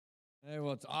Hey,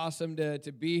 well, it's awesome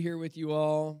to be here with you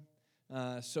all.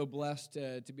 So blessed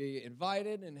to be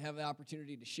invited and have the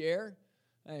opportunity to share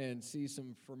and see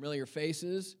some familiar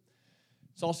faces.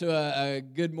 It's also a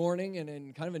good morning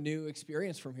and kind of a new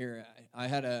experience from here. I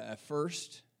had a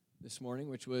first this morning,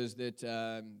 which was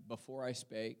that before I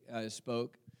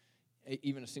spoke,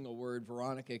 even a single word,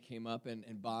 Veronica came up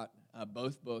and bought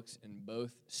both books and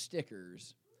both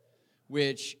stickers,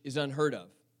 which is unheard of.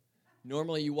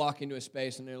 Normally, you walk into a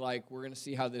space and they're like, we're going to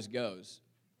see how this goes.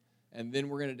 And then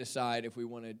we're going to decide if we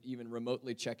want to even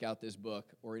remotely check out this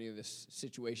book or any of this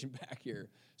situation back here.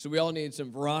 So we all need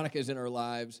some Veronicas in our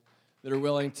lives that are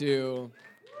willing to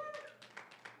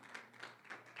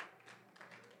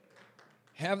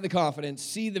have the confidence,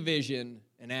 see the vision,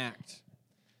 and act.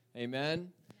 Amen?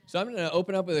 So I'm going to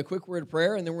open up with a quick word of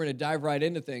prayer, and then we're going to dive right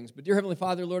into things. But dear Heavenly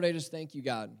Father, Lord, I just thank you,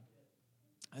 God.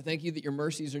 I thank you that your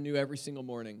mercies are new every single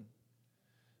morning.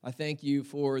 I thank you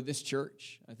for this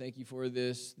church. I thank you for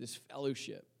this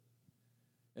fellowship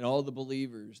and all the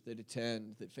believers that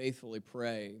attend, that faithfully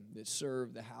pray, that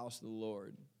serve the house of the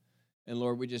Lord. And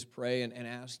Lord, we just pray and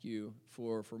ask you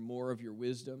for more of your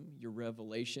wisdom, your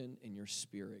revelation, and your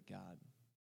spirit, God.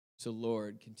 So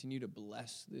Lord, continue to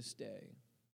bless this day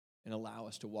and allow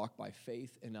us to walk by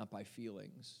faith and not by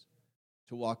feelings,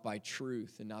 to walk by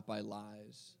truth and not by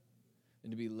lies,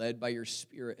 and to be led by your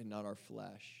spirit and not our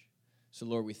flesh. So,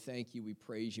 Lord, we thank you, we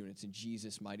praise you, and it's in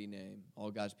Jesus' mighty name.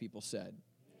 All God's people said,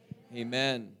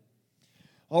 amen.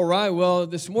 All right, well,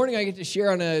 this morning I get to share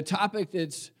on a topic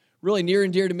that's really near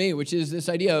and dear to me, which is this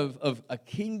idea of a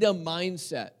kingdom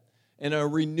mindset and a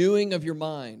renewing of your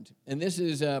mind. And this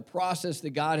is a process that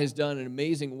God has done an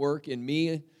amazing work in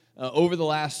me over the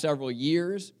last several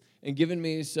years and given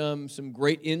me some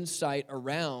great insight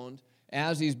around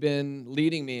as he's been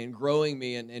leading me and growing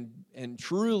me and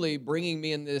truly bringing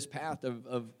me in this path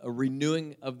of a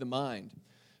renewing of the mind.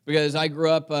 Because I grew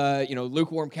up,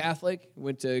 lukewarm Catholic,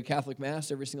 went to Catholic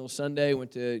Mass every single Sunday,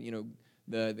 went to,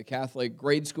 the Catholic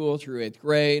grade school through 8th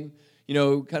grade,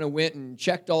 kind of went and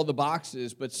checked all the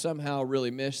boxes, but somehow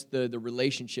really missed the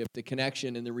relationship, the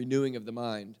connection, and the renewing of the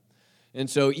mind. And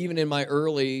so even in my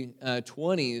early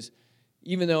 20s,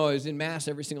 even though I was in Mass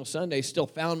every single Sunday, still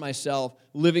found myself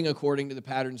living according to the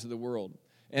patterns of the world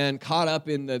and caught up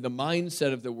in the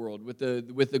mindset of the world with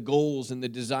the goals and the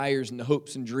desires and the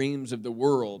hopes and dreams of the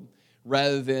world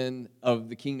rather than of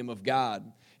the kingdom of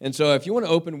God. And so if you want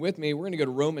to open with me, we're going to go to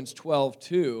Romans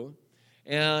 12:2.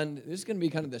 And this is going to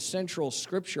be kind of the central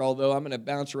scripture, although I'm going to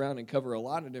bounce around and cover a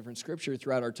lot of different scripture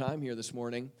throughout our time here this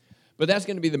morning. But that's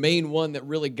going to be the main one that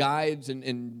really guides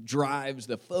and drives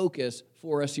the focus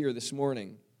for us here this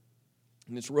morning.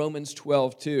 And it's Romans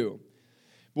 12:2.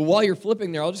 But while you're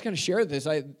flipping there, I'll just kind of share this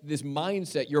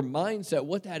mindset, your mindset,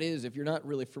 what that is, if you're not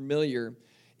really familiar.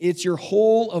 It's your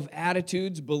whole of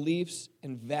attitudes, beliefs,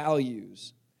 and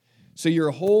values. So your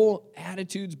whole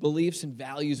attitudes, beliefs, and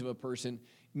values of a person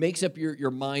makes up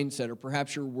your mindset or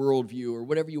perhaps your worldview or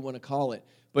whatever you want to call it.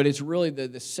 But it's really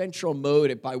the central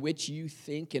mode by which you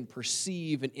think and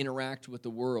perceive and interact with the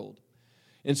world.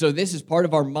 And so this is part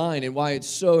of our mind and why it's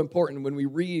so important when we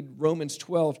read Romans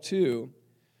 12:2.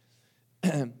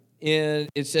 And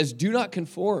it says, do not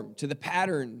conform to the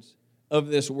patterns of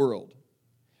this world,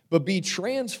 but be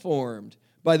transformed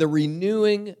by the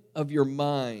renewing of your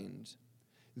mind.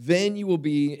 Then you will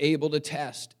be able to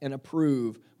test and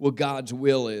approve what God's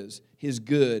will is, his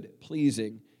good,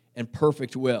 pleasing, and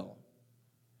perfect will.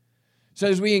 So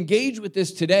as we engage with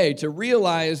this today, to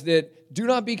realize that do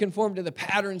not be conformed to the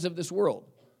patterns of this world.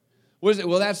 What is it?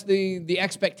 Well, that's the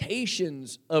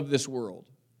expectations of this world.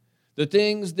 The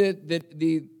things that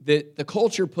the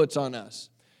culture puts on us.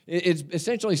 It's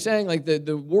essentially saying like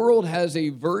the world has a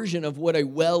version of what a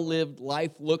well-lived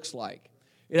life looks like.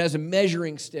 It has a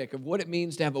measuring stick of what it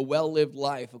means to have a well-lived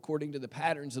life according to the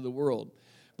patterns of the world.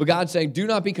 But God's saying, do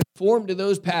not be conformed to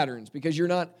those patterns because you're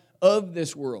not of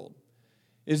this world.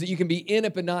 Is that you can be in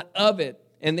it but not of it,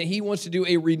 and that he wants to do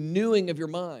a renewing of your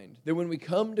mind. That when we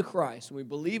come to Christ, and we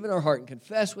believe in our heart and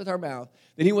confess with our mouth,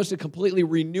 that he wants to completely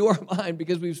renew our mind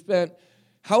because we've spent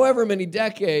however many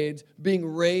decades being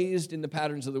raised in the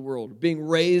patterns of the world, being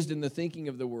raised in the thinking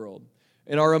of the world.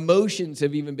 And our emotions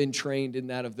have even been trained in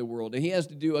that of the world. And he has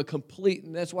to do a complete,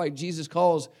 and that's why Jesus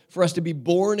calls for us to be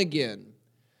born again.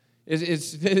 It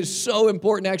is so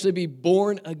important to actually be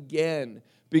born again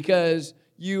because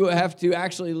you have to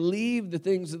actually leave the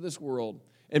things of this world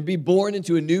and be born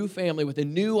into a new family with a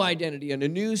new identity and a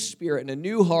new spirit and a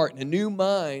new heart and a new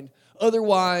mind.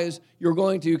 Otherwise, you're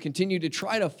going to continue to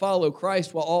try to follow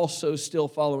Christ while also still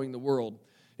following the world.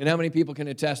 And how many people can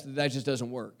attest that just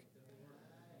doesn't work?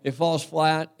 It falls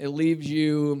flat. It leaves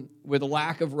you with a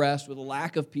lack of rest, with a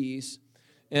lack of peace,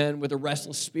 and with a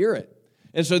restless spirit.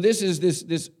 And so this is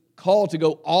this call to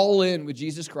go all in with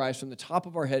Jesus Christ from the top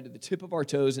of our head to the tip of our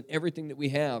toes and everything that we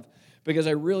have. Because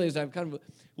I realized I've kind of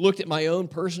looked at my own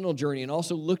personal journey and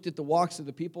also looked at the walks of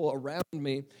the people around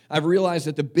me. I've realized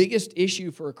that the biggest issue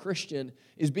for a Christian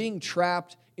is being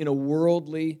trapped in a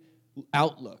worldly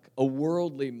outlook, a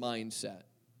worldly mindset.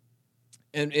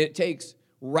 And it takes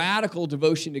radical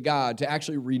devotion to God to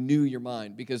actually renew your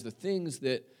mind, because the things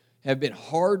that have been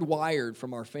hardwired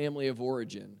from our family of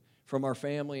origin, from our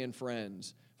family and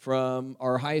friends, from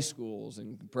our high schools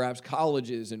and perhaps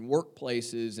colleges and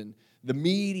workplaces and the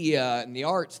media and the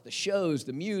arts, the shows,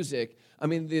 the music. I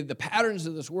mean, the patterns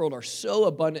of this world are so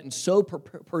abundant and so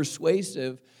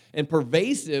persuasive and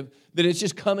pervasive that it's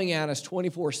just coming at us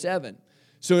 24/7.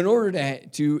 So in order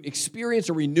to experience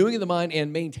a renewing of the mind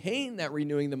and maintain that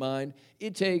renewing of the mind,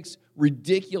 it takes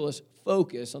ridiculous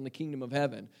focus on the kingdom of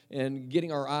heaven and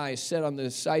getting our eyes set on the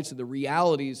sights of the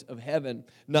realities of heaven,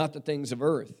 not the things of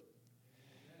earth.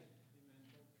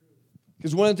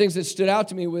 Because one of the things that stood out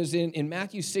to me was in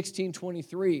Matthew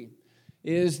 16:23,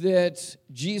 is that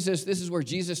Jesus, this is where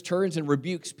Jesus turns and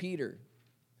rebukes Peter.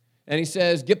 And he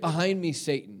says, "Get behind me,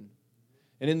 Satan."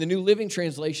 And in the New Living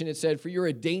Translation, it said, "For you're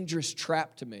a dangerous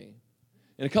trap to me."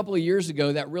 And a couple of years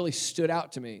ago, that really stood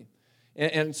out to me.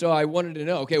 And so I wanted to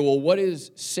know, okay, well, what is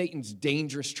Satan's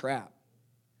dangerous trap?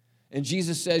 And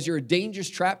Jesus says, "You're a dangerous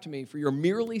trap to me, for you're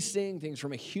merely seeing things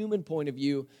from a human point of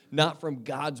view, not from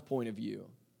God's point of view."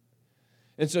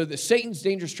 And so Satan's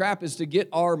dangerous trap is to get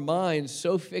our minds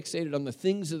so fixated on the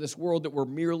things of this world that we're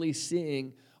merely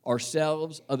seeing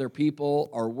ourselves, other people,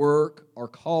 our work, our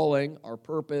calling, our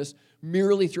purpose,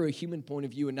 merely through a human point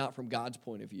of view and not from God's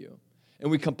point of view.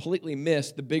 And we completely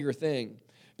miss the bigger thing,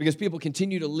 because people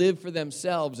continue to live for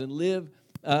themselves and live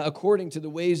according to the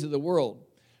ways of the world,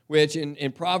 which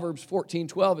in Proverbs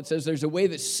 14:12, it says there's a way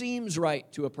that seems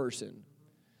right to a person,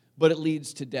 but it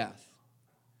leads to death.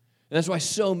 And that's why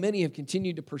so many have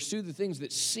continued to pursue the things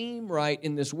that seem right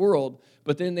in this world,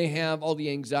 but then they have all the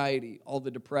anxiety, all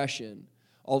the depression,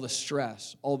 all the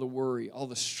stress, all the worry, all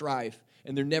the strife,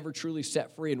 and they're never truly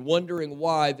set free and wondering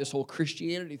why this whole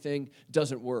Christianity thing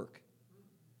doesn't work.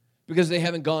 Because they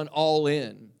haven't gone all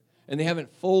in, and they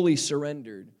haven't fully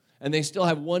surrendered, and they still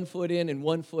have one foot in and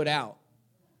one foot out.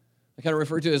 I kind of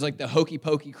refer to it as like the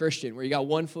hokey-pokey Christian, where you got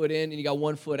one foot in and you got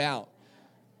one foot out.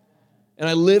 And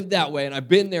I lived that way, and I've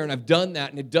been there, and I've done that,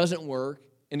 and it doesn't work,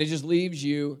 and it just leaves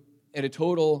you at a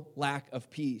total lack of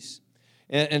peace.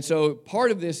 And so part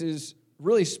of this is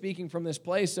really speaking from this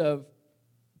place of,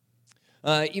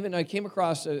 even I came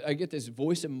across, I get this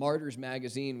Voice of Martyrs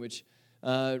magazine, which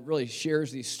really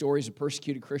shares these stories of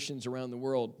persecuted Christians around the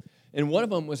world. And one of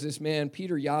them was this man,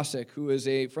 Peter Jacek, who is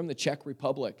from the Czech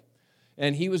Republic.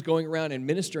 And he was going around and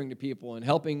ministering to people and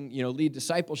helping, lead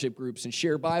discipleship groups and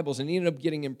share Bibles. And he ended up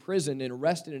getting imprisoned and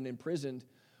arrested and imprisoned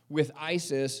with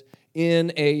ISIS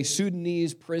in a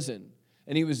Sudanese prison.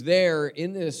 And he was there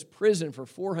in this prison for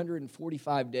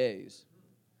 445 days.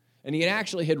 And he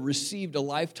actually had received a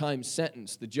lifetime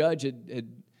sentence. The judge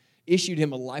had issued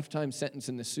him a lifetime sentence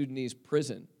in the Sudanese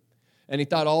prison. And he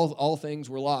thought all things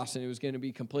were lost and it was going to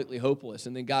be completely hopeless.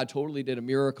 And then God totally did a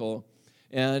miracle.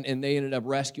 And they ended up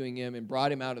rescuing him and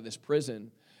brought him out of this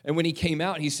prison. And when he came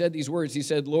out, he said these words. He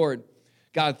said, "Lord,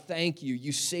 God, thank you.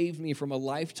 You saved me from a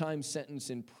lifetime sentence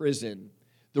in prison.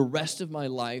 The rest of my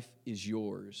life is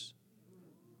yours."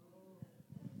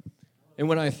 And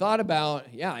when I thought about,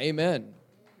 amen.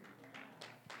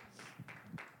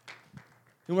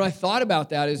 And when I thought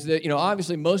about that is that,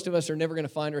 obviously most of us are never going to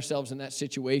find ourselves in that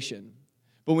situation.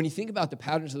 But when you think about the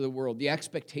patterns of the world, the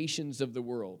expectations of the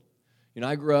world,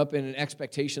 I grew up in an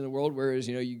expectation of the world, whereas,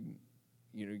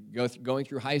 going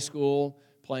through high school,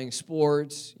 playing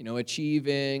sports,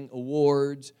 achieving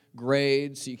awards,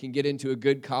 grades, so you can get into a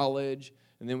good college.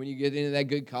 And then when you get into that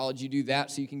good college, you do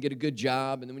that so you can get a good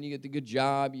job. And then when you get the good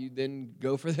job, you then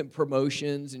go for the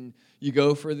promotions and you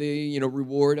go for the,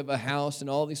 reward of a house and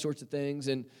all these sorts of things.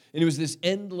 And it was this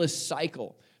endless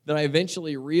cycle that I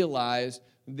eventually realized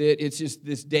that it's just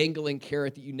this dangling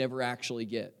carrot that you never actually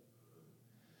get.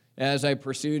 As I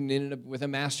pursued and ended up with a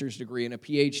master's degree and a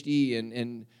PhD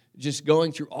and just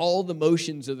going through all the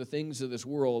motions of the things of this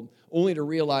world, only to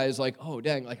realize,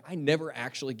 I never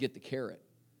actually get the carrot.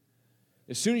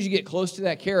 As soon as you get close to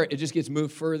that carrot, it just gets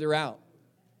moved further out.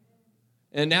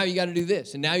 And now you got to do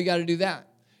this, and now you got to do that.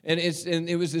 And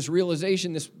it was this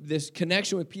realization, this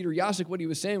connection with Peter Jacek. What he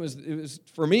was saying was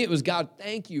for me, it was, God,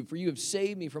 thank you, for you have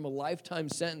saved me from a lifetime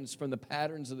sentence from the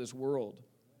patterns of this world.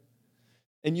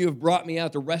 And you have brought me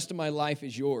out. The rest of my life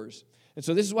is yours. And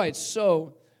so this is why it's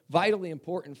so vitally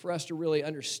important for us to really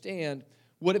understand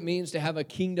what it means to have a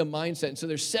kingdom mindset. And so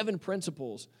there's 7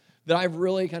 principles that I've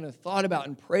really kind of thought about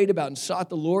and prayed about and sought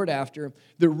the Lord after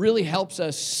that really helps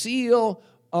us seal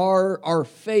our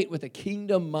fate with a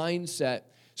kingdom mindset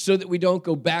so that we don't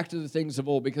go back to the things of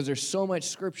old, because there's so much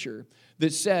scripture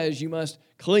that says you must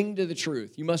cling to the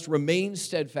truth. You must remain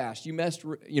steadfast. You must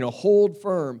hold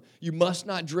firm. You must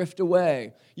not drift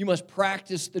away. You must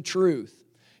practice the truth.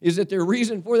 Is that the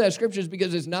reason for that scripture is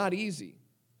because it's not easy.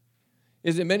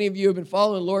 Is that many of you have been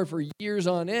following the Lord for years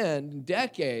on end,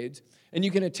 decades, and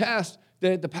you can attest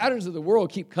that the patterns of the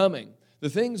world keep coming. The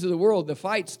things of the world, the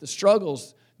fights, the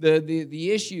struggles,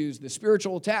 the issues, the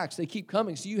spiritual attacks, they keep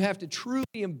coming. So you have to truly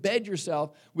embed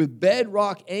yourself with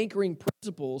bedrock anchoring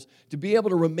principles to be able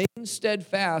to remain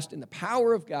steadfast in the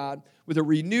power of God with a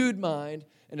renewed mind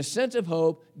and a sense of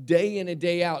hope day in and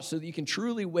day out, so that you can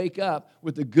truly wake up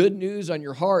with the good news on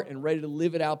your heart and ready to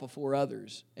live it out before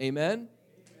others. Amen?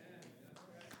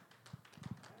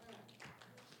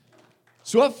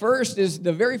 So up first is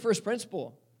the very first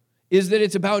principle, is that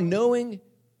it's about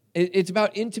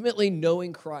intimately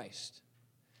knowing Christ.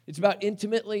 It's about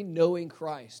intimately knowing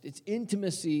Christ. It's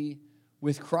intimacy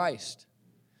with Christ.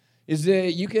 Is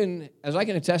that you can, as I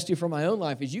can attest to from my own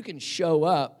life, is you can show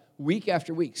up week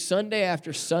after week, Sunday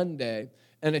after Sunday,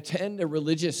 and attend a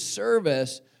religious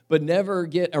service, but never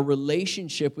get a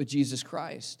relationship with Jesus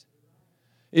Christ.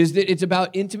 Is that it's about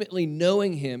intimately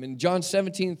knowing Him. In John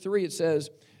 17:3, it says,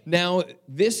 "Now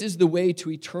this is the way to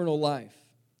eternal life,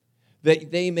 that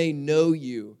they may know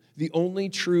you, the only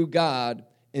true God,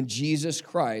 and Jesus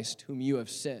Christ, whom you have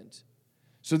sent."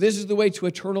 So this is the way to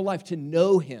eternal life, to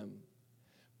know Him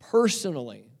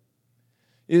personally.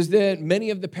 Is that many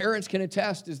of the parents can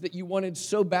attest, is that you wanted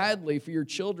so badly for your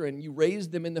children, you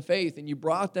raised them in the faith, and you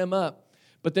brought them up,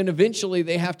 but then eventually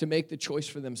they have to make the choice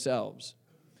for themselves.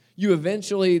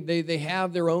 They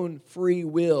have their own free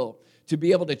will to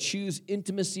be able to choose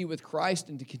intimacy with Christ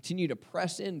and to continue to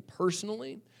press in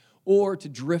personally, or to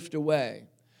drift away.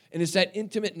 And it's that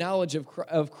intimate knowledge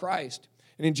of Christ.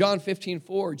 And in John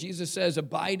 15:4, Jesus says,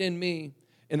 "Abide in me,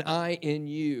 and I in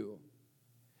you.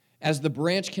 As the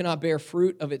branch cannot bear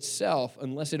fruit of itself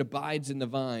unless it abides in the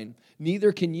vine,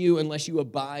 neither can you unless you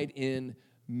abide in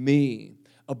me."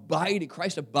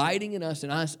 Christ abiding in us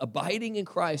and us abiding in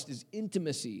Christ is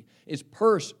intimacy. It's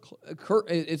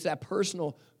that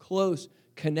personal, close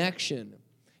connection.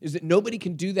 Is that nobody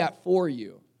can do that for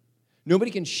you.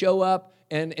 Nobody can show up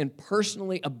and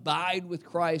personally abide with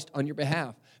Christ on your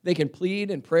behalf. They can plead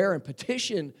in prayer and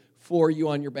petition for you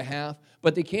on your behalf,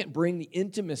 but they can't bring the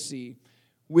intimacy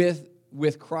with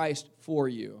Christ for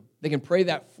you. They can pray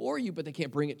that for you, but they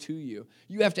can't bring it to you.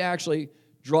 You have to actually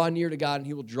draw near to God, and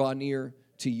He will draw near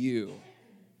to you.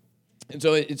 And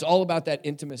so it's all about that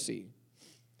intimacy.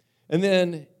 And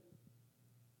then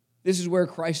this is where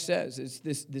Christ says, it's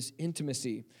this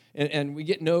intimacy. And we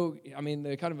get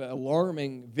the kind of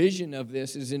alarming vision of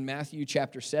this is in Matthew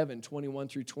chapter 7, 21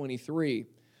 through 23,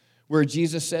 where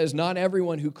Jesus says, "Not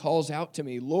everyone who calls out to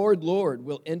me, 'Lord, Lord,'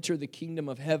 will enter the kingdom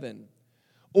of heaven.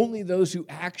 Only those who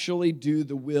actually do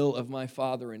the will of my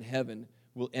Father in heaven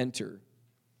will enter.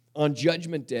 On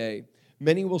judgment day,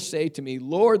 many will say to me,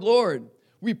 'Lord, Lord,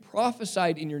 we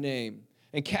prophesied in your name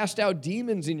and cast out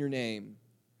demons in your name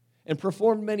and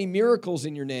performed many miracles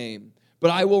in your name.'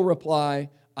 But I will reply,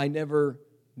 'I never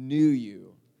knew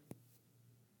you.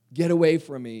 Get away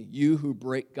from me, you who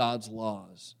break God's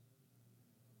laws.'"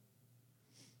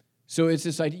 So it's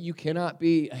this idea, you cannot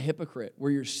be a hypocrite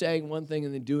where you're saying one thing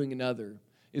and then doing another.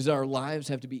 Is our lives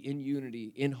have to be in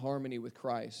unity, in harmony with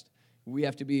Christ. We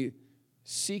have to be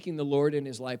seeking the Lord in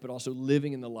His light, but also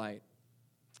living in the light,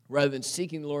 rather than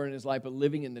seeking the Lord in His light, but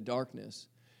living in the darkness.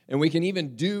 And we can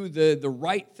even do the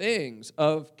right things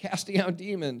of casting out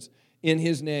demons in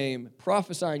His name,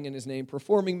 prophesying in His name,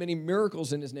 performing many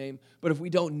miracles in His name, but if we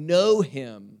don't know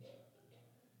Him,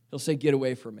 He'll say, "Get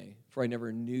away from me, for I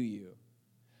never knew you."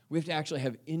 We have to actually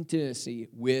have intimacy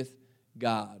with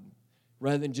God,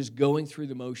 rather than just going through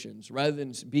the motions, rather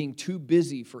than being too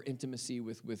busy for intimacy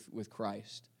with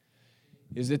Christ.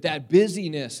 Is that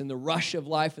busyness and the rush of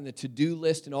life and the to-do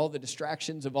list and all the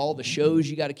distractions of all the shows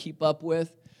you got to keep up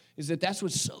with, that's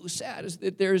what's so sad, is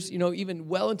that there's, even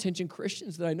well-intentioned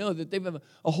Christians that I know that they have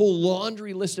a whole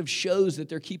laundry list of shows that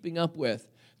they're keeping up with,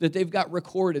 that they've got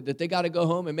recorded, that they got to go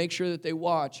home and make sure that they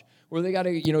watch, or they got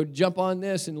to, jump on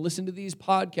this and listen to these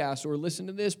podcasts or listen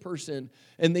to this person,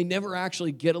 and they never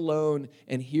actually get alone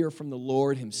and hear from the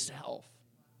Lord Himself.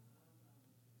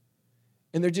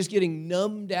 And they're just getting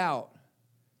numbed out,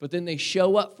 but then they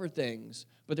show up for things,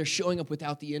 but they're showing up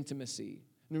without the intimacy.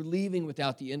 And they're leaving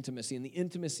without the intimacy, and the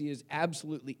intimacy is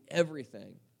absolutely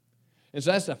everything. And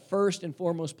so that's the first and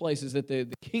foremost place, is that the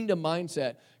kingdom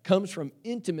mindset comes from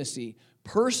intimacy,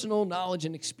 personal knowledge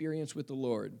and experience with the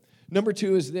Lord. Number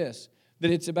two is this,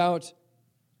 that it's about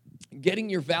getting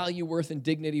your value, worth, and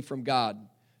dignity from God,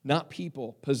 not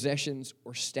people, possessions,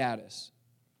 or status.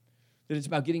 That it's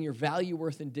about getting your value,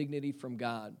 worth, and dignity from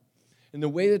God. And the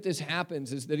way that this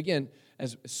happens is that, again,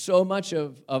 as so much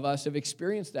of us have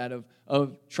experienced that,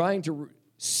 of trying to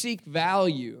seek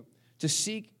value, to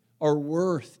seek our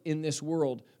worth in this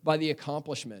world by the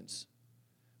accomplishments,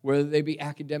 whether they be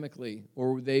academically,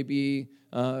 or they be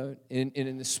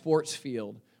in the sports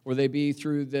field, or they be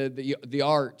through the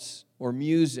arts, or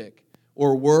music,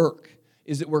 or work,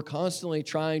 is that we're constantly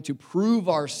trying to prove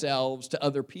ourselves to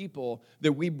other people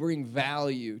that we bring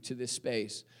value to this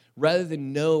space, rather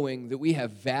than knowing that we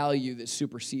have value that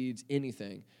supersedes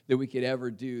anything that we could ever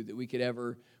do, that we could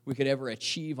ever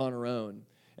achieve on our own.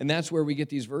 And that's where we get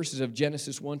these verses of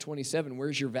Genesis 1:27.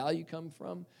 Where's your value come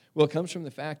from? Well, it comes from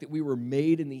the fact that we were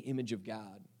made in the image of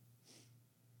God.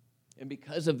 And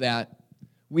because of that,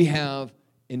 we have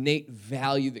innate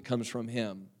value that comes from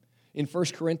Him. In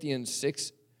 1 Corinthians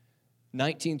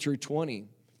 6:19 through 20,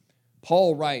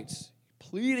 Paul writes,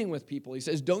 pleading with people, he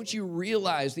says, don't you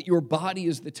realize that your body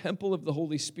is the temple of the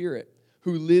Holy Spirit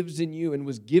who lives in you and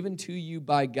was given to you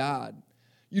by God?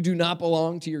 You do not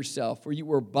belong to yourself, for you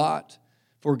were bought,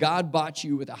 for God bought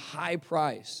you with a high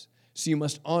price, so you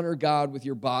must honor God with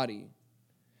your body.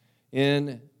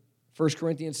 In 1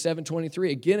 Corinthians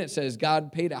 7:23, again it says,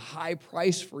 God paid a high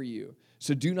price for you,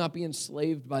 so do not be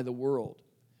enslaved by the world.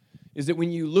 Is that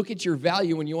when you look at your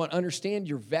value, when you want to understand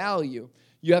your value,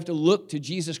 you have to look to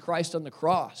Jesus Christ on the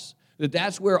cross.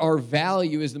 That's where our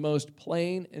value is the most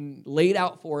plain and laid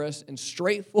out for us and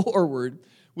straightforward,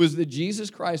 was that Jesus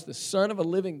Christ, the Son of a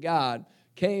living God,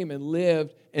 came and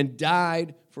lived and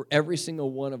died for every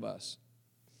single one of us.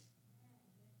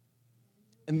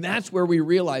 And that's where we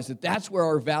realize that that's where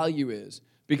our value is,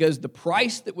 because the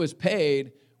price that was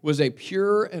paid was a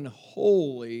pure and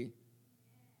holy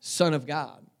Son of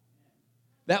God.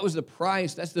 That was the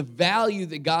price, that's the value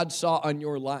that God saw on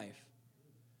your life,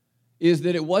 is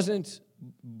that it wasn't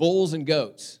bulls and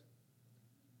goats.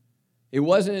 It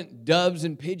wasn't doves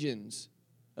and pigeons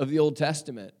of the Old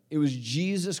Testament. It was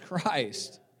Jesus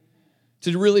Christ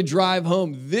to really drive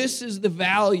home, this is the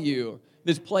value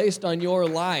that's placed on your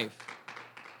life.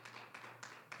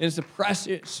 And it's the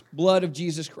precious blood of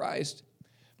Jesus Christ.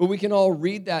 But we can all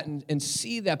read that and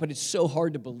see that, but it's so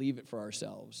hard to believe it for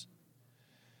ourselves.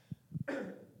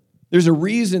 There's a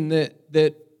reason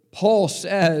that Paul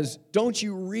says, don't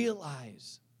you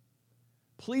realize?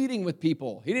 Pleading with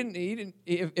people. He didn't.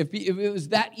 If it was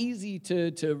that easy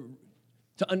to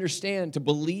understand, to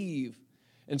believe,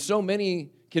 and so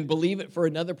many can believe it for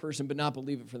another person but not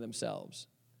believe it for themselves.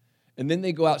 And then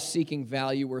they go out seeking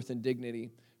value, worth, and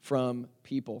dignity from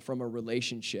people, from a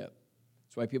relationship.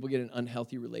 That's why people get in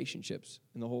unhealthy relationships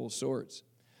and the whole sorts.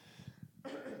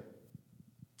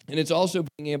 And it's also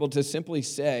being able to simply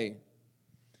say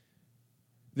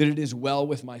that it is well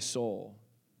with my soul.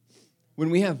 When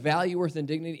we have value, worth, and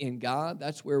dignity in God,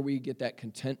 that's where we get that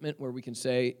contentment, where we can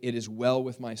say, it is well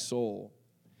with my soul.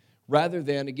 Rather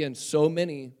than, again, so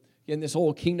many, again, this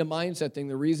whole kingdom mindset thing,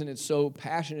 the reason it's so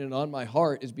passionate and on my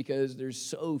heart is because there's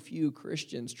so few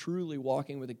Christians truly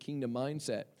walking with a kingdom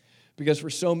mindset. Because for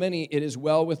so many, it is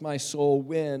well with my soul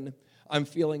when I'm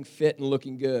feeling fit and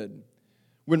looking good,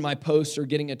 when my posts are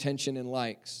getting attention and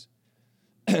likes.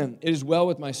 It is well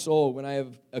with my soul when I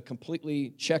have a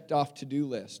completely checked off to-do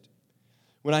list,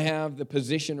 when I have the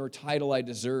position or title I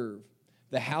deserve,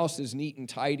 the house is neat and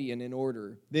tidy and in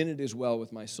order, then it is well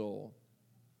with my soul.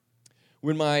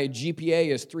 When my GPA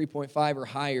is 3.5 or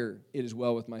higher, it is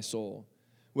well with my soul.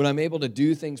 When I'm able to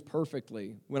do things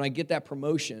perfectly, when I get that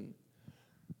promotion,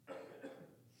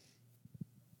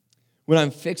 when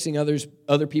I'm fixing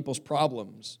other people's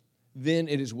problems, then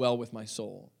it is well with my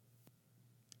soul.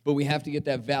 But we have to get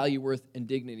that value, worth, and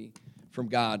dignity from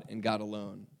God and God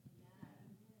alone.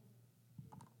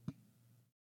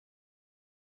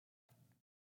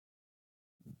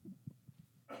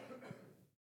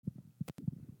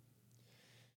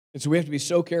 And so we have to be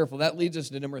so careful. That leads us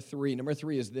to number 3. Number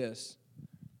 3 is this: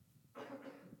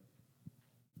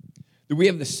 that we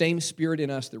have the same Spirit in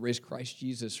us that raised Christ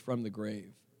Jesus from the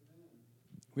grave.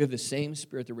 We have the same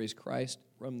Spirit that raised Christ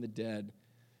from the dead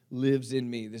lives in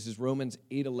me. This is Romans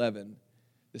 8:11.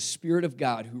 The Spirit of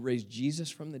God who raised Jesus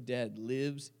from the dead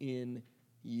lives in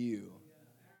you.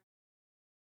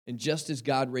 And just as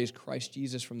God raised Christ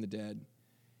Jesus from the dead,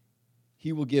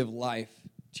 He will give life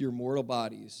to your mortal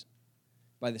bodies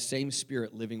by the same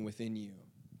Spirit living within you.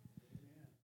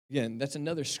 Again, that's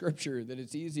another scripture that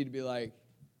it's easy to be like,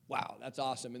 wow, that's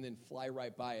awesome, and then fly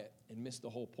right by it and miss the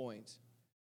whole point.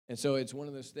 And so it's one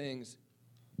of those things,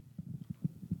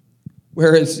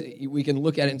 whereas we can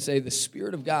look at it and say, the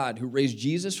Spirit of God who raised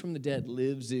Jesus from the dead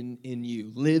lives in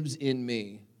you, lives in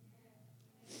me.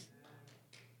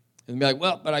 And be like,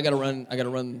 well, but I gotta run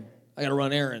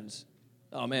errands.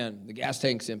 Oh man, the gas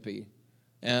tank's empty.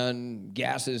 And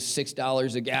gas is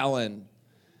 $6 a gallon.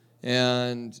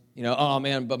 And, oh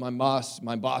man, but my boss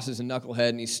is a knucklehead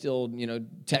and he's still,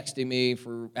 texting me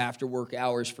for after work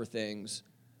hours for things.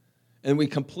 And we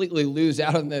completely lose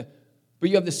out on but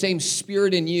you have the same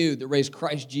Spirit in you that raised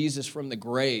Christ Jesus from the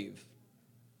grave.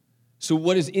 So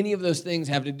what does any of those things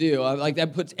have to do? Like,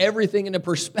 that puts everything into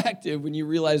perspective when you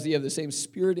realize that you have the same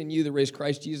Spirit in you that raised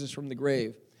Christ Jesus from the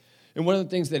grave. And one of the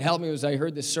things that helped me was I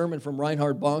heard this sermon from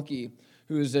Reinhard Bonnke,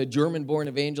 who is a German-born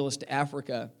evangelist to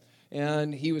Africa.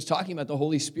 And he was talking about the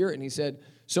Holy Spirit, and he said,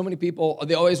 so many people,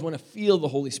 they always want to feel the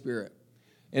Holy Spirit.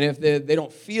 And if they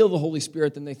don't feel the Holy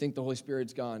Spirit, then they think the Holy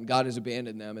Spirit's gone. God has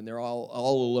abandoned them, and they're all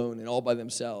alone and all by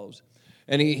themselves.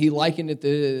 And he likened it to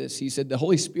this. He said, the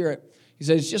Holy Spirit, he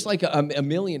said, it's just like a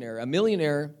millionaire. A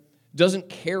millionaire doesn't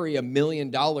carry $1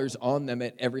 million on them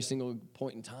at every single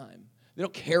point in time. They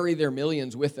don't carry their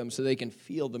millions with them so they can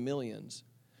feel the millions.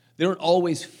 They don't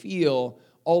always feel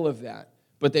all of that,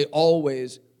 but they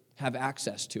always have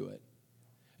access to it.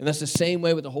 And that's the same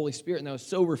way with the Holy Spirit, and that was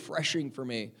so refreshing for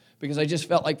me because I just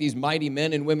felt like these mighty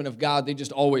men and women of God, they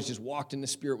just always just walked in the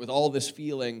Spirit with all this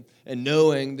feeling and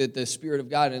knowing that the Spirit of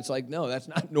God, and it's like, no, that's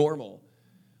not normal.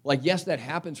 Like, yes, that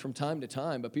happens from time to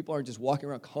time, but people aren't just walking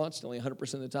around constantly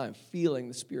 100% of the time feeling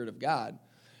the Spirit of God.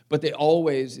 But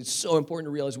it's so important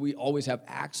to realize we always have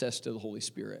access to the Holy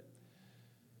Spirit.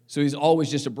 So he's always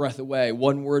just a breath away,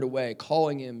 one word away,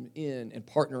 calling him in and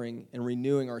partnering and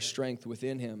renewing our strength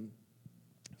within him.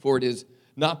 For it is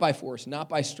not by force, not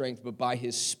by strength, but by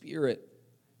his Spirit,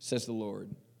 says the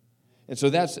Lord. And so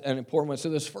that's an important one. So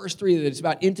those first three, that it's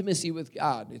about intimacy with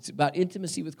God. It's about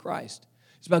intimacy with Christ.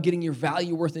 It's about getting your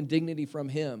value, worth, and dignity from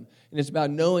him. And it's about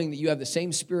knowing that you have the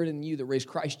same Spirit in you that raised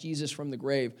Christ Jesus from the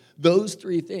grave. Those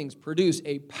three things produce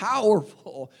a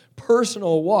powerful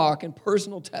personal walk and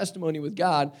personal testimony with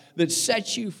God that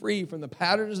sets you free from the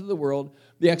patterns of the world,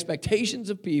 the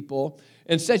expectations of people,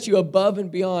 and sets you above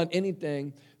and beyond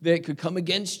anything that could come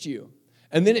against you.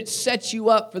 And then it sets you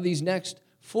up for these next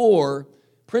 4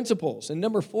 principles. And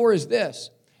number 4 is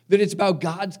this, that it's about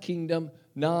God's kingdom,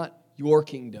 not your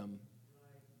kingdom.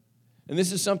 And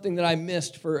this is something that I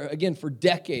missed for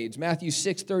decades. Matthew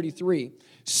 6:33,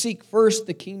 seek first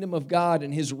the kingdom of God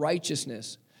and his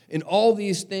righteousness, and all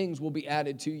these things will be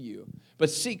added to you. But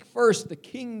seek first the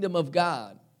kingdom of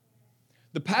God.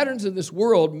 The patterns of this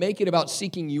world make it about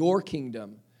seeking your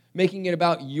kingdom, making it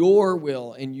about your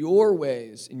will and your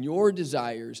ways and your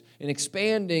desires and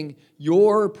expanding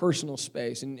your personal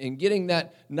space and getting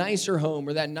that nicer home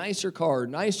or that nicer car,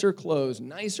 nicer clothes,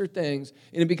 nicer things,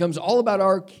 and it becomes all about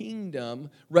our kingdom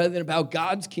rather than about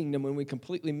God's kingdom when we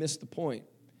completely miss the point.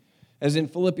 As in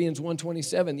Philippians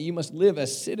 1:27, you must live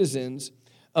as citizens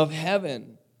of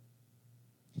heaven.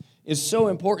 It's so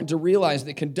important to realize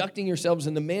that conducting yourselves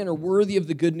in the manner worthy of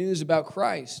the good news about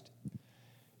Christ.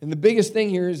 And the biggest thing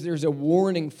here is there's a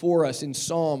warning for us in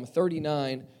Psalm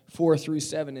 39, 4 through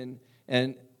 7.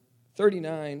 And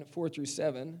 39, 4 through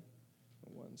 7.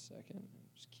 1 second. I'm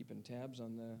just keeping tabs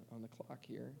on the clock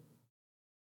here.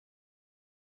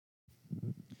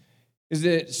 Is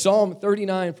that Psalm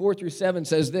 39, 4 through 7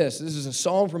 says this. This is a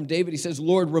psalm from David. He says,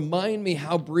 Lord, remind me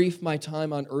how brief my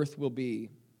time on earth will be.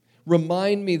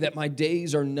 Remind me that my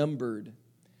days are numbered,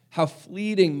 how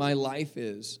fleeting my life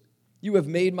is. You have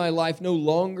made my life no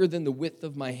longer than the width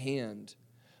of my hand.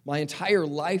 My entire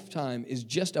lifetime is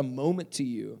just a moment to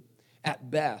you, at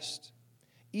best.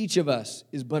 Each of us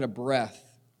is but a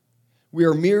breath. We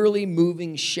are merely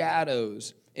moving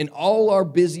shadows, and all our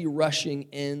busy rushing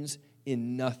ends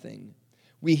in nothing.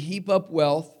 We heap up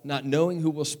wealth, not knowing who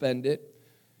will spend it.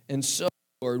 And so,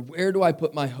 Lord, where do I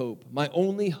put my hope? My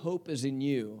only hope is in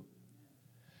you.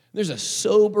 There's a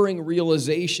sobering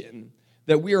realization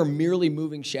that we are merely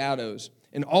moving shadows,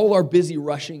 and all our busy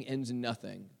rushing ends in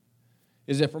nothing.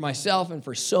 Is that for myself and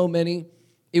for so many,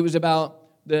 it was about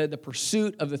the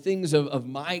pursuit of the things of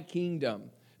my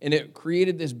kingdom, and it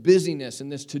created this busyness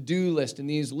and this to-do list and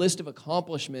these list of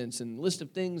accomplishments and list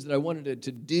of things that I wanted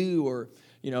to do or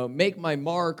make my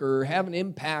mark or have an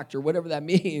impact or whatever that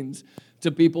means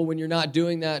to people when you're not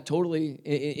doing that totally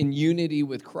in unity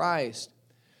with Christ.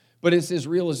 But it's this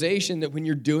realization that when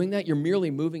you're doing that, you're merely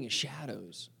moving in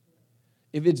shadows.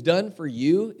 If it's done for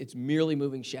you, it's merely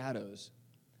moving shadows.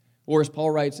 Or as Paul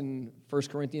writes in 1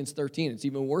 Corinthians 13, it's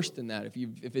even worse than that.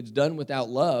 If it's done without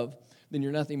love, then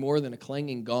you're nothing more than a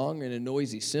clanging gong and a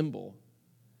noisy cymbal.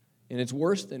 And it's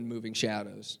worse than moving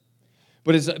shadows.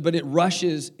 But it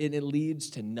rushes and it leads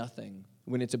to nothing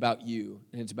when it's about you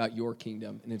and it's about your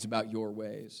kingdom and it's about your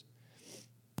ways.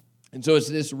 And so it's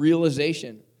this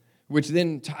realization, which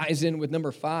then ties in with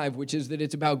number 5, which is that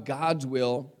it's about God's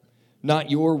will, not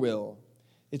your will.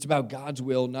 It's about God's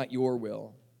will, not your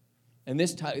will. And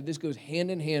this goes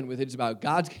hand in hand with it. It's about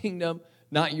God's kingdom,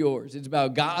 not yours. It's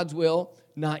about God's will,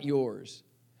 not yours.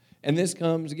 And this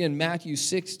comes, again, Matthew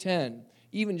 6:10.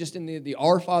 Even just in the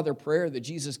Our Father prayer that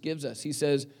Jesus gives us, he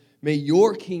says, may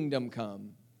your kingdom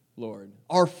come, Lord.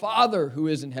 Our Father who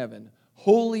is in heaven,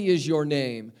 holy is your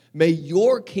name. May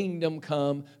your kingdom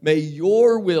come. May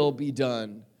your will be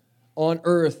done on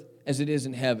earth as it is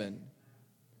in heaven.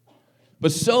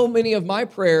 But so many of my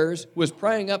prayers was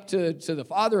praying up to the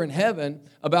Father in heaven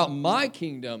about my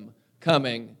kingdom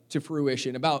coming to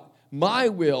fruition, about my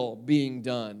will being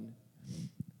done.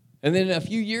 And then a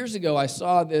few years ago, I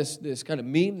saw this kind of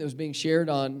meme that was being shared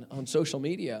on social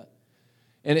media.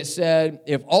 And it said,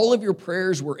 if all of your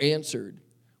prayers were answered,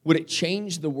 would it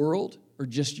change the world or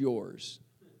just yours?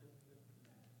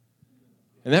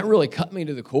 And that really cut me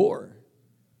to the core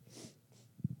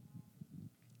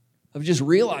of just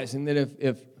realizing that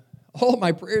if all of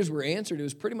my prayers were answered, it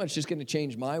was pretty much just going to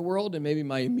change my world and maybe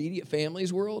my immediate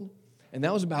family's world. And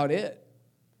that was about it.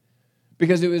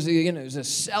 Because it was a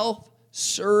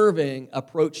self-serving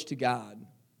approach to God.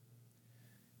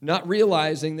 Not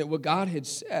realizing that what God had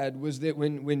said was that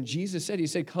when Jesus said, he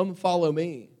said, come follow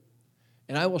me,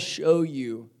 and I will show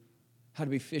you how to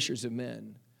be fishers of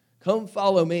men. Come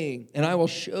follow me, and I will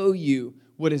show you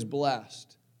what is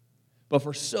blessed. But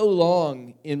for so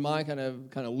long in my kind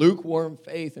of lukewarm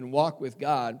faith and walk with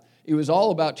God, it was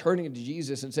all about turning to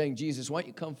Jesus and saying, Jesus, why don't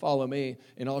you come follow me,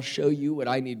 and I'll show you what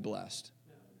I need blessed.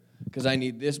 Because I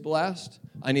need this blessed,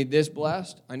 I need this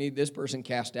blessed, I need this person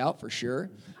cast out for sure.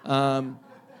 And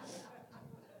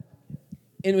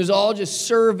it was all just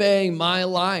surveying my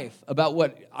life about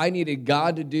what I needed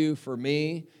God to do for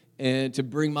me and to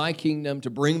bring my kingdom, to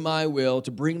bring my will,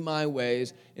 to bring my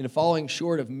ways, and falling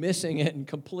short of missing it and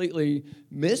completely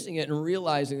missing it and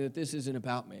realizing that this isn't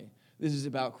about me. This is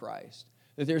about Christ.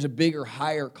 That there's a bigger,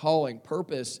 higher calling,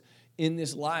 purpose in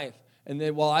this life. And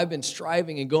then while I've been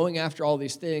striving and going after all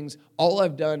these things, all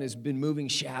I've done is been moving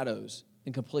shadows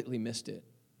and completely missed it.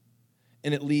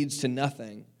 And it leads to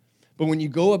nothing. But when you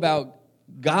go about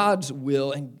God's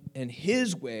will and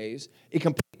His ways, it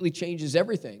completely changes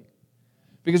everything.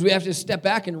 Because we have to step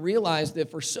back and realize that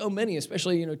for so many,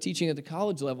 especially teaching at the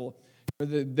college level,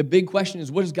 the big question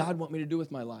is, what does God want me to do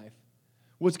with my life?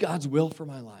 What's God's will for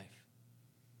my life?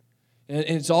 And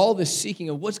it's all this seeking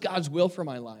of what's God's will for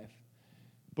my life.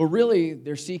 But really,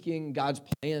 they're seeking God's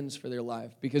plans for their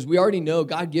life. Because we already know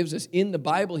God gives us, in the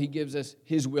Bible, He gives us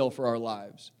His will for our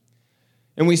lives.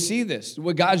 And we see this.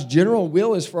 What God's general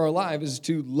will is for our lives is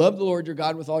to love the Lord your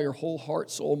God with all your whole heart,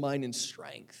 soul, mind, and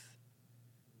strength.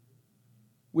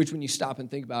 Which, when you stop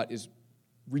and think about, is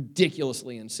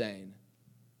ridiculously insane.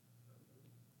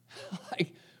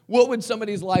 Like, what would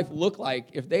somebody's life look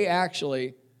like if they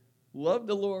actually loved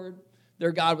the Lord,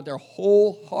 their God, with their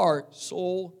whole heart,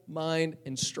 soul, mind,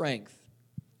 and strength?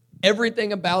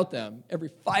 Everything about them, every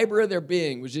fiber of their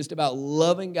being was just about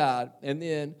loving God. And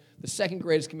then the second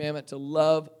greatest commandment, to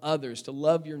love others, to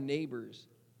love your neighbors.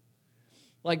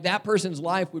 Like, that person's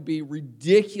life would be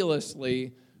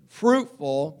ridiculously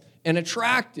fruitful and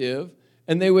attractive,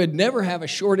 and they would never have a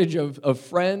shortage of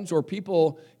friends or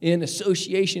people in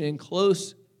association and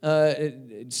close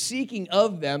seeking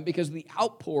of them because of the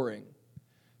outpouring.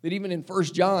 That even in 1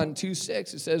 John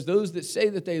 2:6, it says, those that say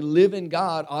that they live in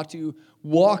God ought to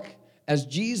walk as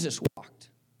Jesus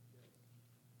walked.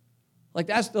 Like,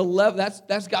 that's the level,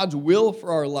 that's God's will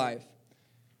for our life.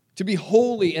 To be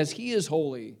holy as He is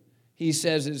holy, He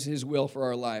says, is His will for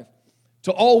our life.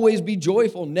 To always be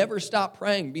joyful, never stop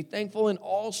praying, be thankful in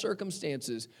all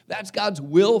circumstances. That's God's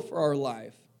will for our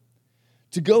life.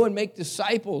 To go and make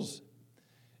disciples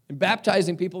and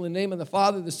baptizing people in the name of the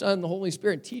Father, the Son, and the Holy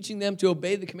Spirit, teaching them to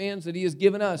obey the commands that He has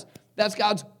given us. That's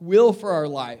God's will for our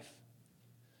life.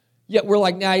 Yet we're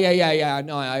like, no,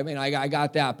 I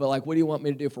got that, but like, what do you want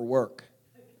me to do for work?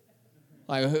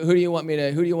 Like, who do you want me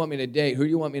to date? Who do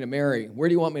you want me to marry? Where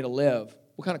do you want me to live?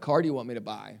 What kind of car do you want me to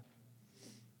buy?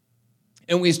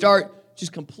 And we start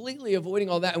just completely avoiding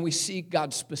all that, and we seek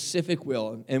God's specific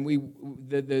will, and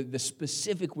the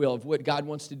specific will of what God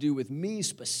wants to do with me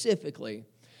specifically.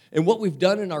 And what we've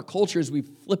done in our culture is we've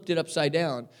flipped it upside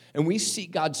down, and we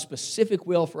seek God's specific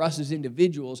will for us as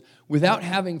individuals without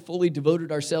having fully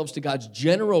devoted ourselves to God's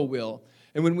general will.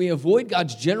 And when we avoid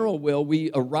God's general will,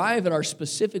 we arrive at our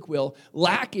specific will,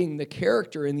 lacking the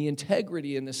character and the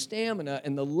integrity and the stamina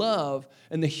and the love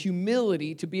and the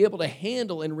humility to be able to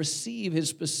handle and receive his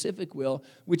specific will,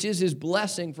 which is his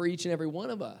blessing for each and every one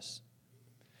of us.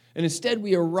 And instead,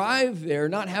 we arrive there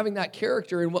not having that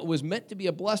character, and what was meant to be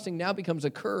a blessing now becomes a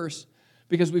curse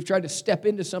because we've tried to step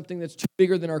into something that's too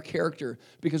bigger than our character,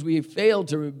 because we have failed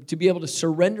to be able to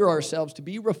surrender ourselves, to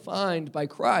be refined by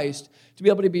Christ, to be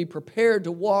able to be prepared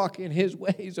to walk in his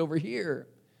ways over here.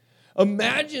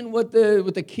 Imagine what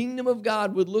the kingdom of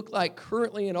God would look like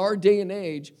currently in our day and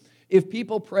age if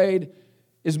people prayed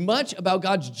as much about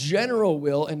God's general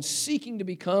will and seeking to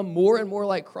become more and more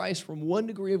like Christ from one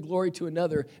degree of glory to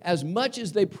another, as much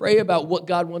as they pray about what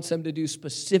God wants them to do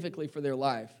specifically for their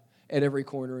life at every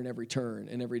corner and every turn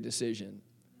and every decision.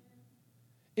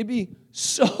 It'd be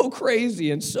so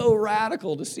crazy and so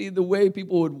radical to see the way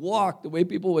people would walk, the way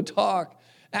people would talk,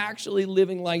 actually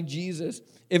living like Jesus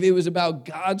if it was about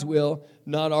God's will,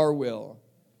 not our will.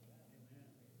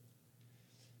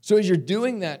 So as you're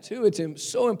doing that too, it's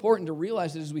so important to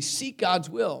realize that as we seek God's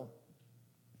will,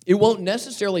 it won't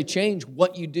necessarily change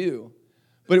what you do,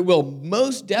 but it will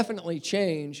most definitely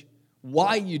change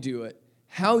why you do it,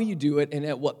 how you do it, and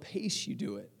at what pace you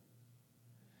do it.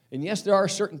 And yes, there are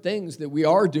certain things that we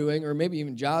are doing, or maybe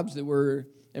even jobs that we're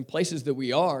in, places that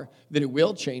we are, that it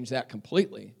will change that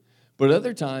completely. But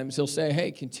other times he'll say,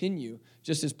 hey, continue,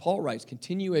 just as Paul writes,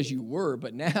 continue as you were,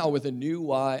 but now with a new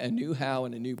why, a new how,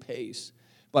 and a new pace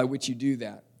by which you do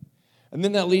that. And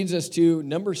then that leads us to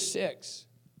number 6,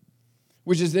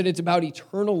 which is that it's about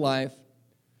eternal life,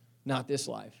 not this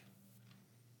life.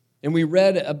 And we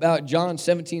read about John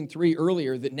 17:3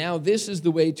 earlier, that now this is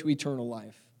the way to eternal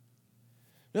life.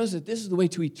 Notice that this is the way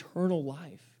to eternal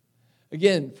life.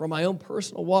 Again, from my own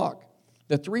personal walk,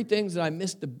 the 3 things that I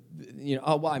missed,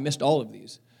 I missed all of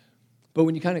these. But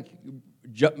when you kind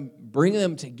of bring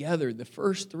them together, the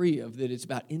first 3 of that, it's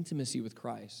about intimacy with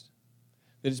Christ.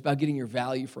 That it's about getting your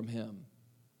value from him.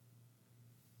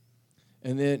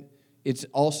 And then it's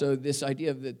also this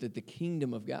idea of that the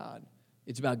kingdom of God.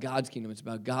 It's about God's kingdom. It's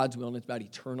about God's will, and it's about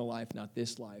eternal life, not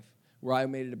this life, where I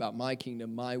made it about my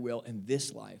kingdom, my will, and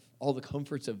this life, all the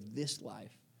comforts of this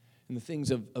life and the things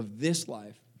of this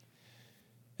life.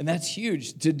 And that's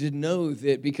huge to know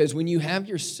that, because when you have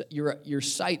your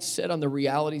sights set on the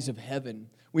realities of heaven,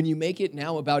 when you make it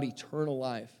now about eternal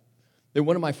life. That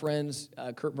one of my friends,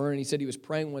 Kurt Vernon, he said he was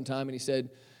praying one time, and he said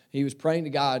he was praying to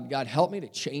God, God, help me to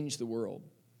change the world.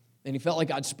 And he felt like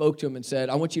God spoke to him and said,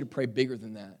 I want you to pray bigger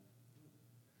than that.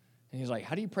 And he's like,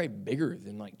 how do you pray bigger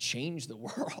than like change the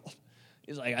world?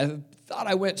 He's like, I thought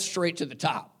I went straight to the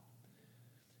top.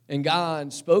 And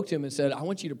God spoke to him and said, I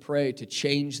want you to pray to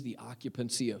change the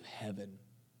occupancy of heaven.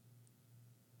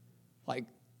 Like,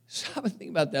 stop and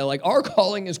think about that. Like, our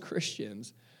calling as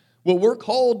Christians, what we're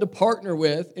called to partner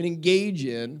with and engage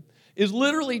in is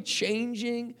literally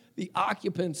changing the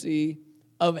occupancy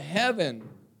of heaven.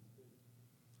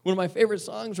 One of my favorite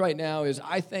songs right now is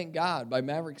I Thank God by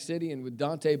Maverick City and with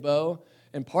Dante Bowe.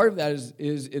 And part of that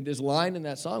is this line in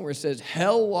that song where it says,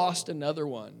 hell lost another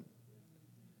one.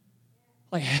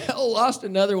 Like, hell lost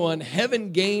another one.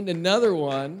 Heaven gained another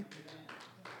one.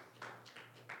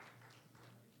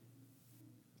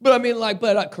 But I mean,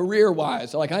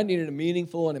 career-wise, like I needed a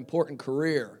meaningful and important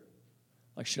career.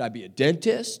 Like, should I be a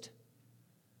dentist?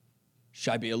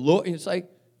 Should I be a lawyer? It's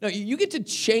like, no, you get to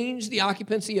change the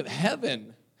occupancy of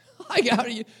heaven. Like, how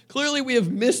do you? Clearly, we have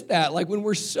missed that. Like, when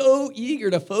we're so eager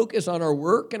to focus on our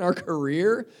work and our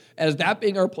career as that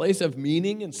being our place of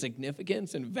meaning and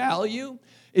significance and value,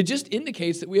 it just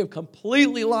indicates that we have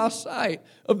completely lost sight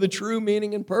of the true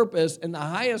meaning and purpose and the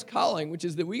highest calling, which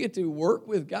is that we get to work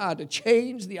with God to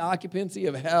change the occupancy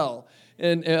of hell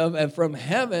and from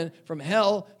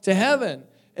hell to heaven,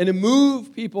 and to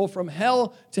move people from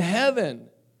hell to heaven.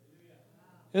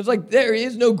 And it's like there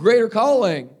is no greater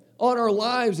calling on our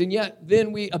lives, and yet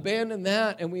then we abandon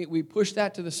that and we push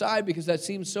that to the side because that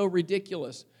seems so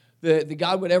ridiculous that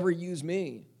God would ever use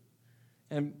me.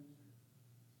 And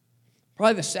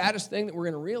probably the saddest thing that we're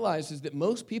going to realize is that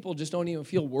most people just don't even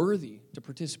feel worthy to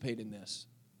participate in this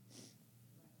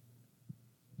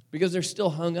because they're still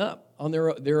hung up on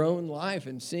their own life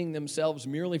and seeing themselves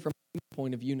merely from their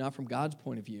point of view, not from God's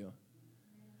point of view.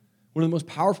 One of the most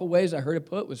powerful ways I heard it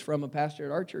put was from a pastor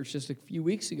at our church just a few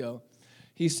weeks ago.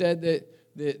 He said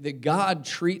that God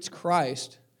treats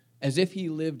Christ as if he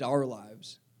lived our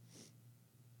lives,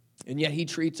 and yet he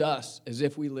treats us as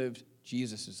if we lived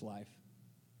Jesus' life.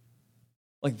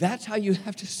 Like, that's how you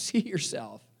have to see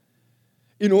yourself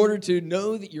in order to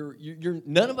know that you're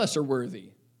none of us are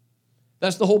worthy.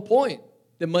 That's the whole point.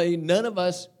 that none of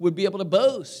us would be able to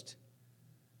boast.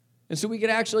 And so we could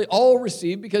actually all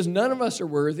receive because none of us are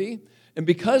worthy. And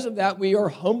because of that, we are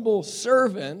humble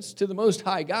servants to the Most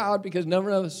High God because none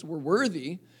of us were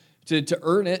worthy to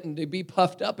earn it and to be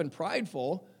puffed up and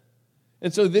prideful.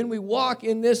 And so then we walk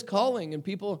in this calling, and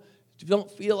people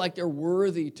don't feel like they're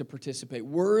worthy to participate,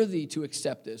 worthy to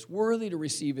accept this, worthy to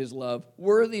receive His love,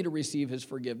 worthy to receive His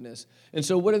forgiveness. And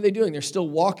so what are they doing? They're still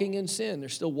walking in sin. They're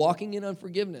still walking in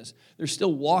unforgiveness. They're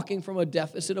still walking from a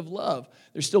deficit of love.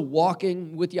 They're still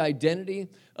walking with the identity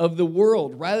of the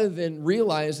world rather than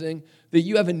realizing that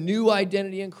you have a new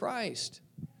identity in Christ.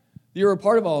 You're a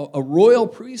part of a royal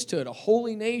priesthood, a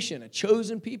holy nation, a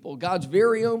chosen people, God's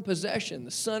very own possession,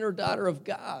 the son or daughter of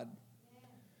God.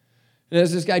 And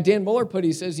as this guy Dan Muller put,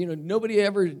 he says, nobody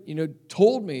ever,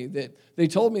 told me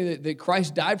that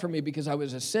Christ died for me because I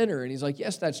was a sinner. And he's like,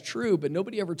 yes, that's true, but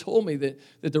nobody ever told me that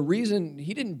the reason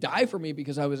He didn't die for me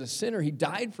because I was a sinner. He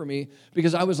died for me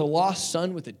because I was a lost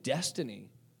son with a destiny.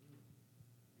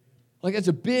 Like, that's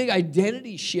a big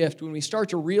identity shift when we start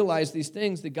to realize these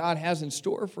things that God has in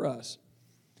store for us.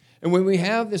 And when we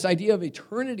have this idea of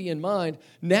eternity in mind,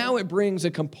 now it brings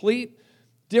a complete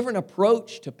different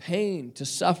approach to pain, to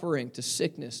suffering, to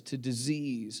sickness, to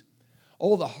disease.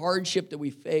 All the hardship that we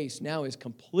face now is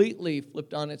completely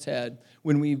flipped on its head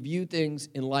when we view things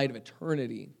in light of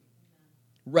eternity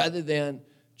rather than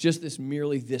just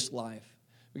merely this life.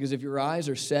 Because if your eyes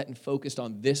are set and focused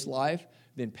on this life,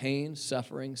 then pain,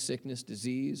 suffering, sickness,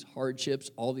 disease, hardships,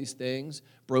 all these things,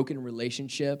 broken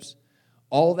relationships,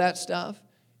 all that stuff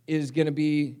is going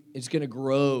to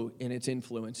grow in its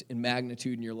influence and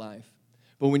magnitude in your life.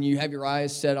 But when you have your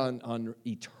eyes set on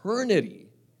eternity,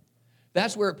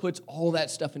 that's where it puts all that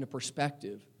stuff into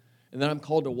perspective. And then I'm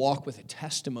called to walk with a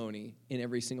testimony in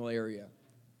every single area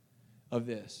of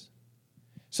this.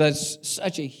 So that's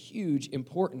such a huge,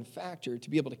 important factor to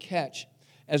be able to catch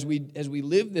as we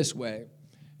live this way.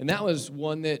 And that was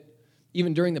one that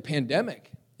even during the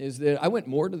pandemic is that I went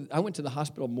to the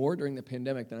hospital more during the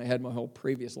pandemic than I had my whole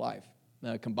previous life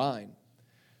combined.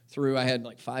 I had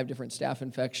like 5 different staph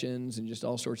infections and just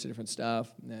all sorts of different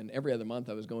stuff. And then every other month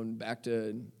I was going back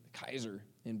to Kaiser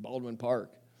in Baldwin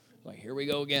Park. Like, here we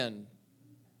go again.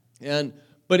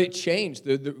 But it changed.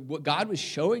 What God was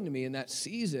showing to me in that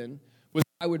season was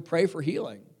I would pray for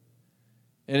healing.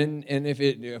 And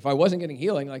if I wasn't getting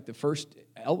healing, like the first,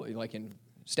 like in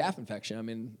staph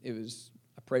infection,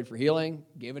 I prayed for healing,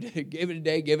 gave it a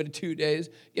day, gave it 2 days,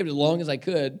 gave it as long as I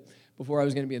could before I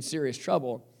was going to be in serious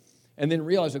trouble. And then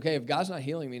realized, okay, if God's not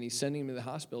healing me and He's sending me to the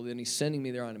hospital, then He's sending me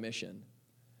there on a mission.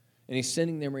 And He's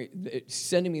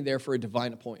sending me there for a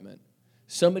divine appointment.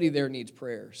 Somebody there needs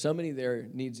prayer. Somebody there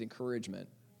needs encouragement.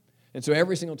 And so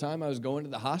every single time I was going to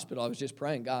the hospital, I was just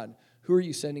praying, God, who are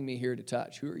you sending me here to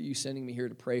touch? Who are you sending me here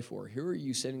to pray for? Who are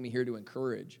you sending me here to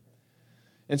encourage?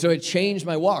 And so it changed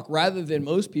my walk. Rather than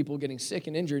most people getting sick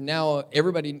and injured, now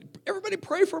everybody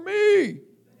pray for me.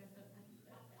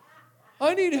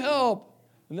 I need help.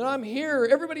 And then I'm here.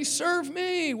 Everybody serve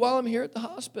me while I'm here at the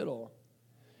hospital.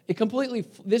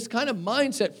 This kind of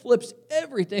mindset flips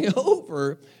everything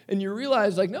over. And you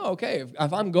realize, like, no, okay,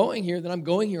 if I'm going here, then I'm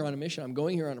going here on a mission. I'm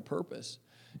going here on a purpose.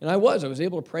 And I was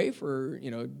able to pray for,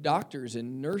 doctors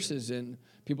and nurses and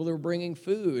people that were bringing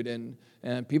food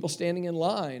and people standing in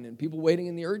line and people waiting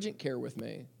in the urgent care with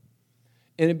me.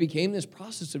 And it became this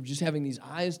process of just having these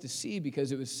eyes to see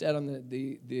because it was set on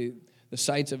the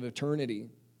sights of eternity.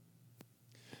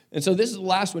 And so this is the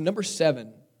last one, number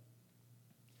 7.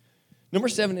 Number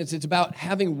 7 is it's about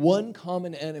having one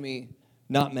common enemy,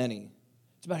 not many.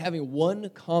 It's about having one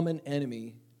common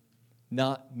enemy,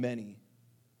 not many.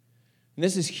 And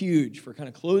this is huge for kind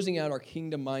of closing out our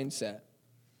kingdom mindset.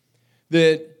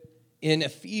 That in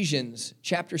Ephesians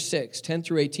chapter 6, 10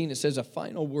 through 18, it says a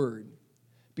final word.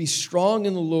 Be strong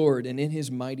in the Lord and in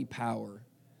His mighty power.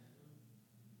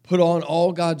 Put on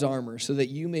all God's armor so that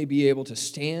you may be able to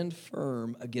stand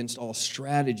firm against all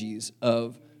strategies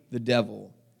of the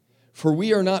devil. For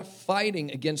we are not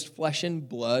fighting against flesh and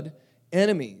blood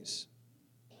enemies,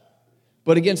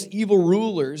 but against evil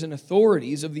rulers and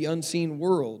authorities of the unseen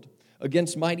world,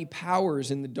 against mighty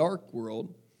powers in the dark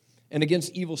world, and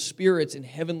against evil spirits in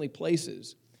heavenly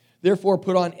places. Therefore,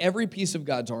 put on every piece of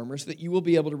God's armor so that you will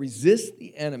be able to resist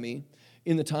the enemy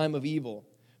in the time of evil.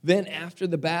 Then after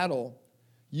the battle,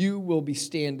 you will be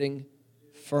standing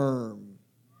firm.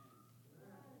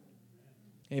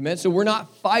 Amen. So we're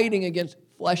not fighting against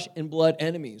flesh and blood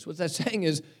enemies. What that's saying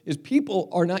is people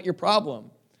are not your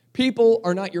problem. People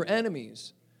are not your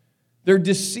enemies. They're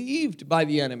deceived by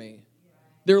the enemy.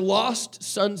 They're lost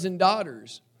sons and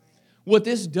daughters. What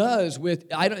this does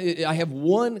with, I have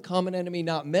one common enemy,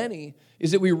 not many,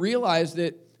 is that we realize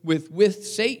that with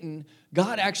Satan,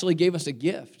 God actually gave us a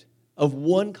gift of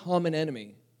one common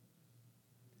enemy.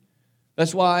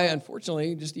 That's why,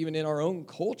 unfortunately, just even in our own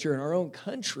culture, in our own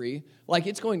country, like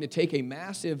it's going to take a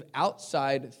massive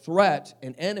outside threat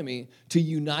and enemy to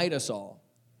unite us all.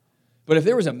 But if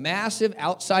there was a massive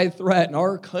outside threat and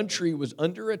our country was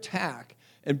under attack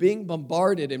and being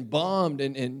bombarded and bombed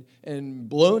and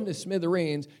blown to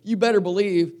smithereens, you better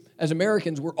believe, as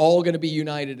Americans, we're all going to be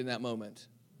united in that moment.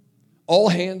 All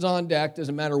hands on deck,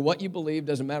 doesn't matter what you believe,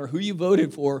 doesn't matter who you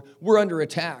voted for, we're under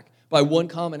attack by one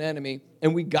common enemy,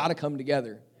 and we got to come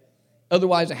together.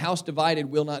 Otherwise, a house divided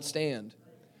will not stand.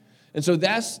 And so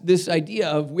that's this idea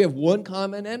of we have one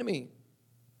common enemy.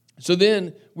 So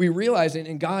then we realize,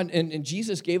 and God and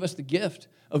Jesus gave us the gift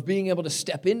of being able to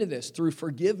step into this through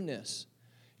forgiveness,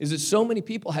 is that so many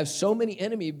people have so many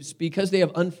enemies because they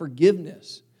have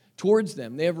unforgiveness towards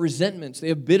them. They have resentments, they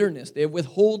have bitterness, they have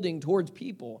withholding towards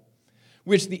people,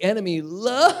 which the enemy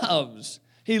loves.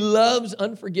 He loves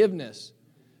unforgiveness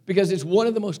because it's one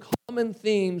of the most common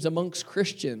themes amongst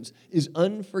Christians is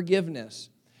unforgiveness.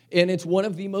 And it's one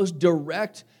of the most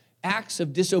direct acts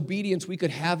of disobedience we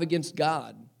could have against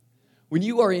God. When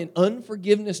you are in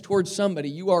unforgiveness towards somebody,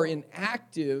 you are in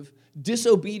active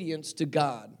disobedience to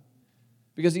God.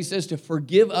 Because he says to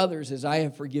forgive others as I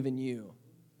have forgiven you.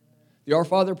 The Our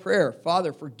Father prayer,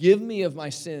 Father, forgive me of my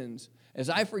sins as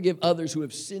I forgive others who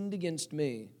have sinned against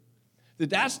me.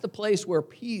 That's the place where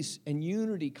peace and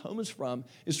unity comes from,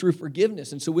 is through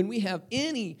forgiveness. And so when we have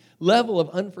any level of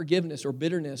unforgiveness or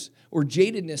bitterness or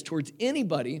jadedness towards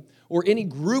anybody or any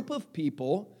group of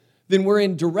people, then we're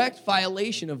in direct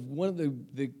violation of one of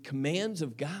the commands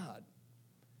of God.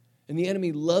 And the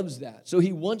enemy loves that. So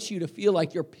he wants you to feel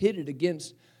like you're pitted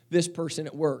against this person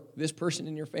at work, this person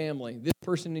in your family, this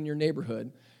person in your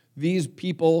neighborhood, these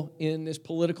people in this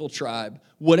political tribe.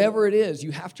 Whatever it is,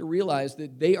 you have to realize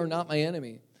that they are not my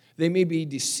enemy. They may be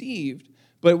deceived,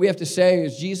 but we have to say,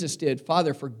 as Jesus did,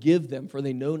 Father, forgive them, for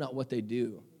they know not what they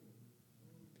do.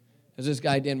 As this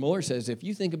guy, Dan Muller, says, if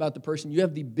you think about the person you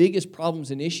have the biggest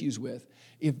problems and issues with,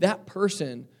 if that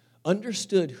person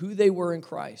understood who they were in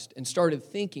Christ and started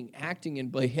thinking, acting, and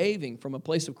behaving from a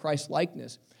place of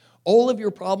Christ-likeness, all of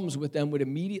your problems with them would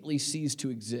immediately cease to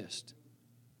exist.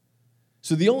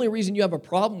 So the only reason you have a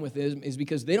problem with them is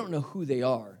because they don't know who they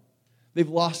are. They've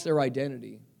lost their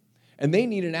identity. And they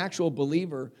need an actual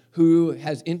believer who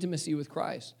has intimacy with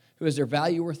Christ, who has their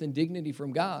value, worth, and dignity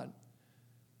from God,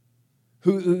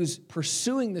 who's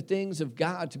pursuing the things of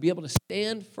God to be able to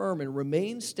stand firm and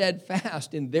remain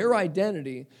steadfast in their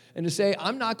identity and to say,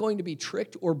 I'm not going to be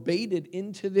tricked or baited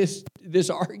into this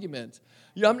argument.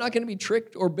 I'm not going to be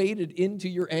tricked or baited into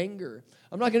your anger.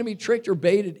 I'm not going to be tricked or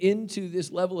baited into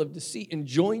this level of deceit and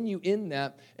join you in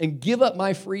that and give up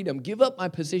my freedom, give up my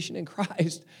position in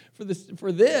Christ for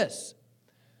this.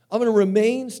 I'm going to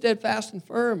remain steadfast and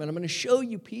firm, and I'm going to show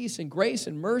you peace and grace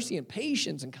and mercy and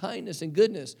patience and kindness and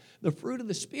goodness, the fruit of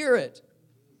the Spirit,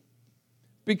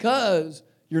 because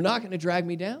you're not going to drag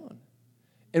me down.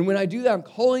 And when I do that, I'm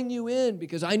calling you in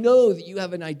because I know that you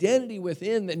have an identity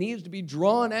within that needs to be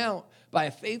drawn out by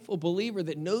a faithful believer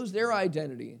that knows their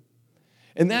identity.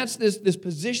 And that's this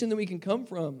position that we can come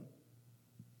from.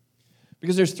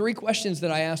 Because there's 3 questions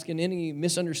that I ask in any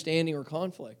misunderstanding or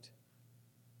conflict.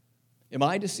 Am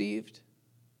I deceived?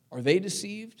 Are they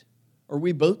deceived? Are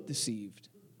we both deceived?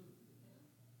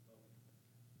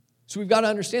 So we've got to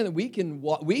understand that we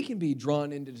can be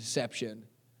drawn into deception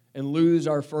and lose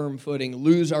our firm footing,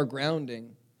 lose our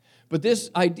grounding. But this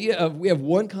idea of we have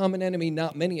one common enemy,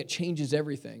 not many, it changes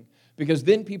everything. Because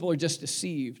then people are just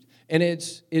deceived. And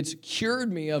it's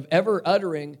cured me of ever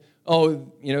uttering,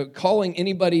 calling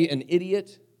anybody an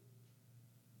idiot,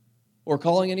 or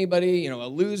calling anybody, a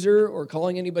loser, or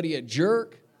calling anybody a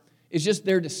jerk. It's just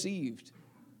they're deceived.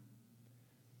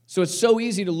 So it's so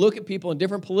easy to look at people in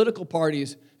different political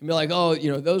parties and be like,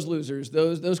 those losers,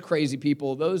 those crazy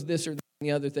people, those this or that and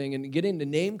the other thing, and get into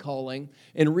name calling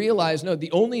and realize, no,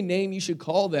 the only name you should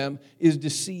call them is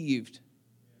deceived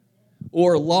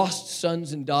or lost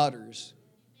sons and daughters.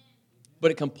 But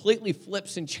it completely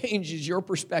flips and changes your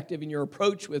perspective and your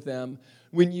approach with them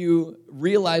when you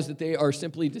realize that they are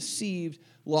simply deceived,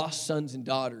 lost sons and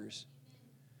daughters.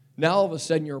 Now, all of a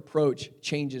sudden, your approach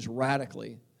changes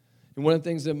radically. And one of the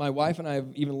things that my wife and I have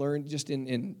even learned just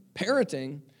in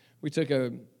parenting, we took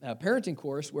a parenting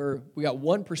course where we got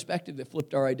one perspective that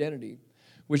flipped our identity,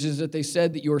 which is that they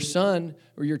said that your son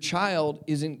or your child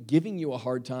isn't giving you a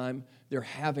hard time, they're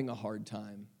having a hard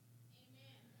time.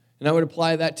 And I would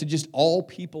apply that to just all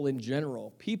people in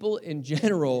general. People in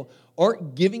general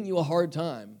aren't giving you a hard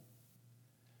time.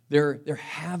 They're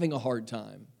having a hard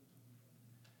time.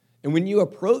 And when you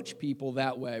approach people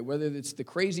that way, whether it's the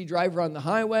crazy driver on the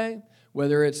highway,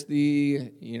 whether it's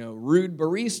the rude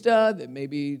barista that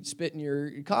maybe spit in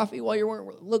your coffee while you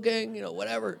weren't looking,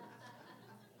 whatever,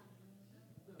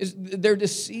 they're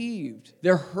deceived.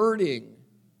 They're hurting.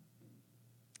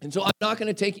 And so I'm not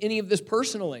going to take any of this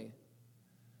personally.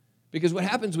 Because what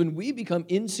happens when we become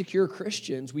insecure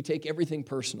Christians, we take everything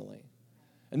personally.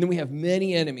 And then we have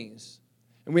many enemies.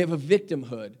 And we have a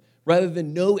victimhood rather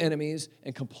than no enemies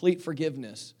and complete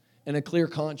forgiveness and a clear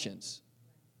conscience.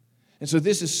 And so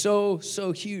this is so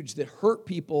huge that hurt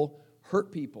people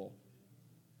hurt people.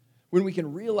 When we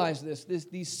can realize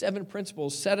these 7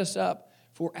 principles set us up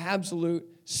for absolute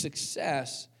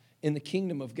success in the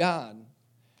kingdom of God.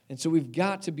 And so we've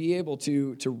got to be able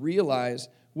to realize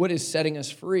what is setting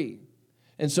us free.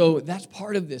 And so that's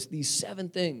part of this, these 7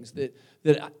 things that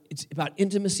it's about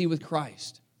intimacy with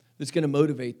Christ that's going to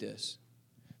motivate this.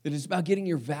 That it's about getting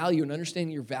your value and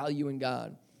understanding your value in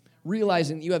God.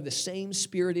 Realizing that you have the same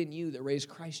Spirit in you that raised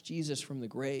Christ Jesus from the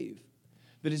grave.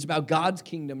 That it's about God's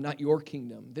kingdom, not your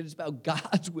kingdom. That it's about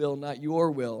God's will, not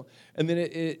your will. And then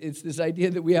it's this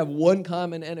idea that we have one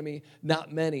common enemy,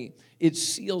 not many. It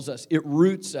seals us, it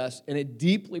roots us, and it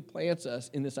deeply plants us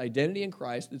in this identity in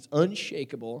Christ that's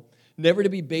unshakable, never to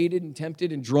be baited and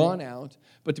tempted and drawn out,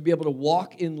 but to be able to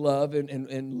walk in love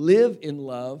and live in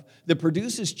love that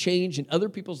produces change in other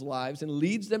people's lives and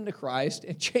leads them to Christ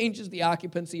and changes the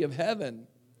occupancy of heaven.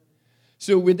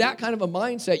 So with that kind of a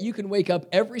mindset, you can wake up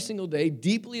every single day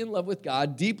deeply in love with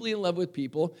God, deeply in love with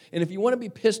people, and if you want to be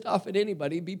pissed off at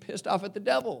anybody, be pissed off at the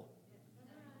devil.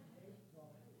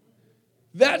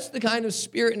 That's the kind of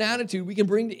spirit and attitude we can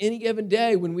bring to any given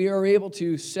day when we are able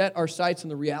to set our sights on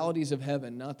the realities of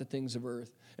heaven, not the things of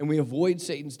earth. And we avoid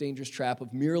Satan's dangerous trap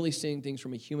of merely seeing things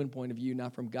from a human point of view,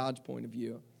 not from God's point of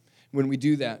view, when we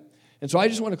do that. And so I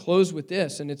just want to close with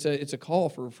this, and it's a call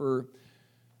for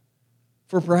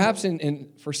perhaps,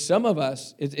 and for some of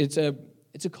us, it's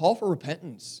a call for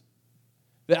repentance.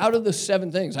 That out of those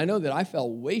 7 things, I know that I fell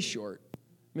way short.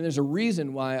 I mean, there's a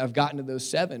reason why I've gotten to those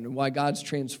 7 and why God's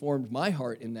transformed my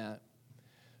heart in that.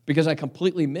 Because I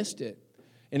completely missed it.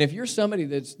 And if you're somebody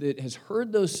that has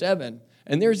heard those 7,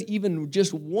 and there's even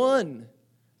just one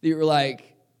that you're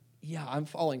like, yeah, I'm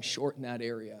falling short in that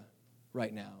area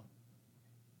right now,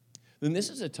 then this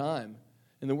is a time,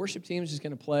 and the worship team is just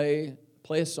going to play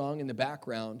a song in the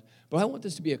background, but I want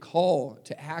this to be a call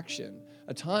to action,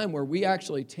 a time where we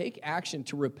actually take action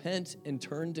to repent and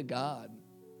turn to God.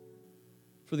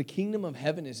 For the kingdom of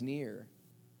heaven is near.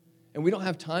 And we don't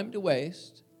have time to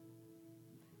waste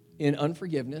in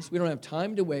unforgiveness. We don't have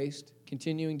time to waste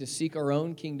continuing to seek our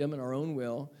own kingdom and our own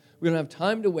will. We don't have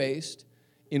time to waste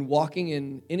in walking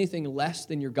in anything less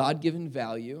than your God-given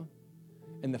value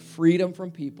and the freedom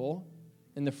from people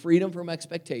and the freedom from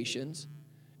expectations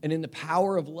and in the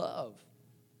power of love.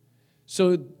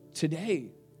 So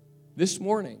today, this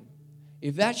morning,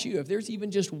 if that's you, if there's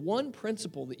even just one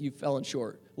principle that you've fallen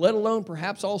short, let alone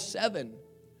perhaps all 7,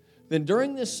 then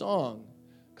during this song,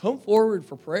 come forward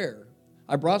for prayer.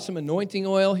 I brought some anointing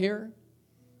oil here.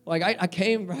 Like I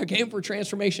came for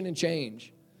transformation and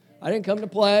change. I didn't come to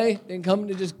play, didn't come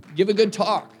to just give a good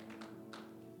talk.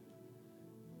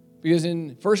 Because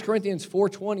in 1 Corinthians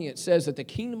 4:20, it says that the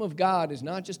kingdom of God is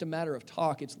not just a matter of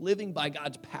talk, it's living by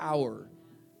God's power.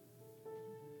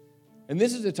 And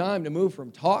this is a time to move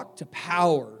from talk to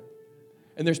power.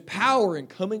 And there's power in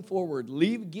coming forward,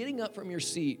 getting up from your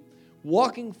seat,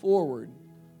 walking forward.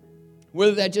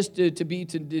 Whether that just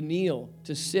to kneel,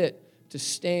 to sit, to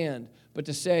stand, but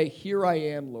to say, here I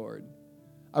am, Lord.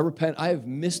 I repent. I have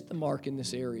missed the mark in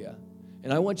this area.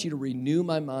 And I want you to renew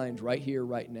my mind right here,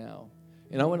 right now.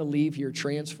 And I want to leave here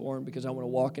transformed because I want to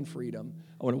walk in freedom.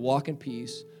 I want to walk in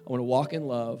peace. I want to walk in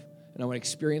love. And I want to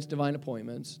experience divine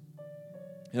appointments.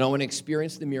 And I want to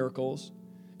experience the miracles.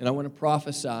 And I want to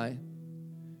prophesy.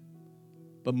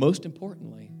 But most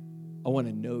importantly, I want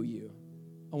to know you.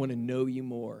 I want to know you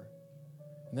more.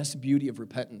 And that's the beauty of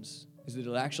repentance, is that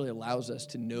it actually allows us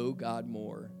to know God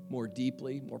more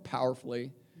deeply, more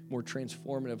powerfully, more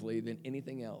transformatively than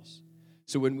anything else.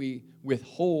 So when we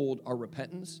withhold our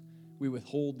repentance, we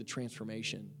withhold the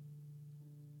transformation.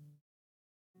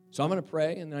 So I'm going to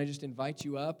pray, and then I just invite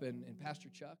you up, and Pastor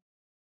Chuck.